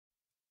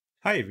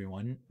Hi,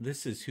 everyone.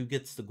 This is Who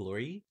Gets the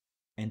Glory,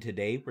 and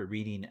today we're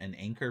reading An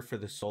Anchor for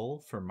the Soul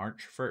for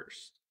March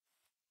 1st.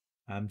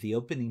 The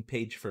opening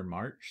page for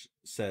March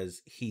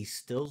says, He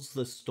stills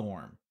the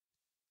storm.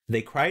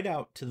 They cried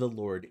out to the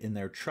Lord in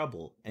their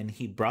trouble, and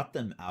He brought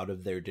them out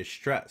of their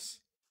distress.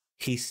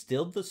 He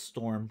stilled the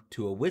storm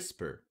to a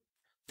whisper.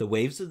 The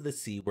waves of the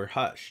sea were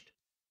hushed.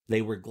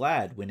 They were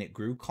glad when it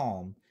grew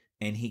calm,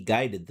 and He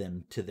guided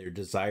them to their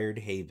desired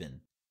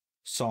haven.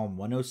 Psalm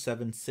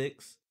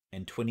 107:6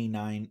 and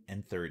 29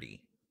 and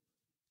 30.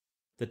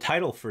 The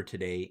title for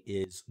today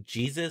is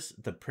Jesus,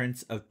 the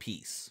Prince of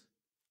Peace.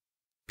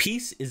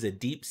 Peace is a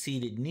deep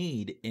seated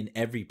need in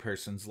every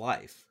person's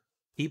life.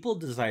 People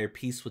desire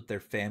peace with their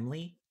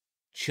family,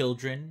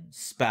 children,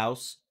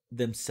 spouse,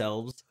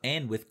 themselves,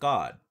 and with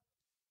God.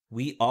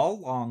 We all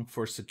long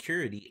for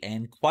security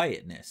and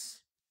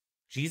quietness.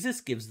 Jesus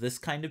gives this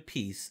kind of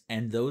peace,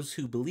 and those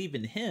who believe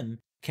in him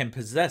can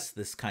possess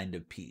this kind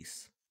of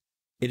peace.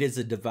 It is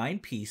a divine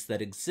peace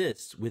that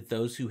exists with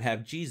those who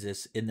have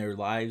Jesus in their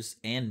lives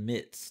and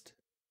midst.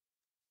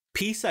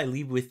 Peace I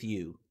leave with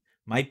you,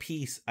 my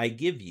peace I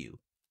give you.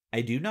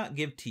 I do not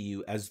give to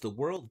you as the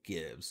world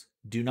gives.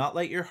 Do not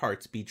let your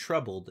hearts be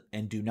troubled,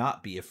 and do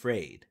not be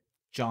afraid.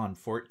 John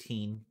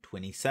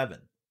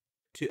 14:27.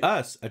 To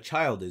us a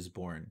child is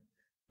born,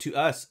 to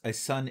us a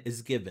son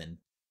is given,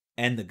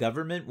 and the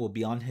government will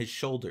be on his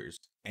shoulders,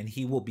 and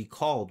he will be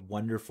called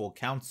Wonderful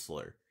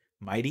Counselor,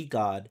 Mighty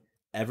God,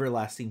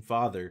 Everlasting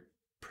Father,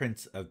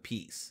 Prince of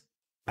Peace.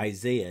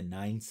 Isaiah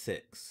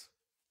 9:6.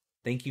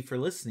 Thank you for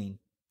listening,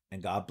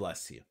 and God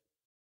bless you.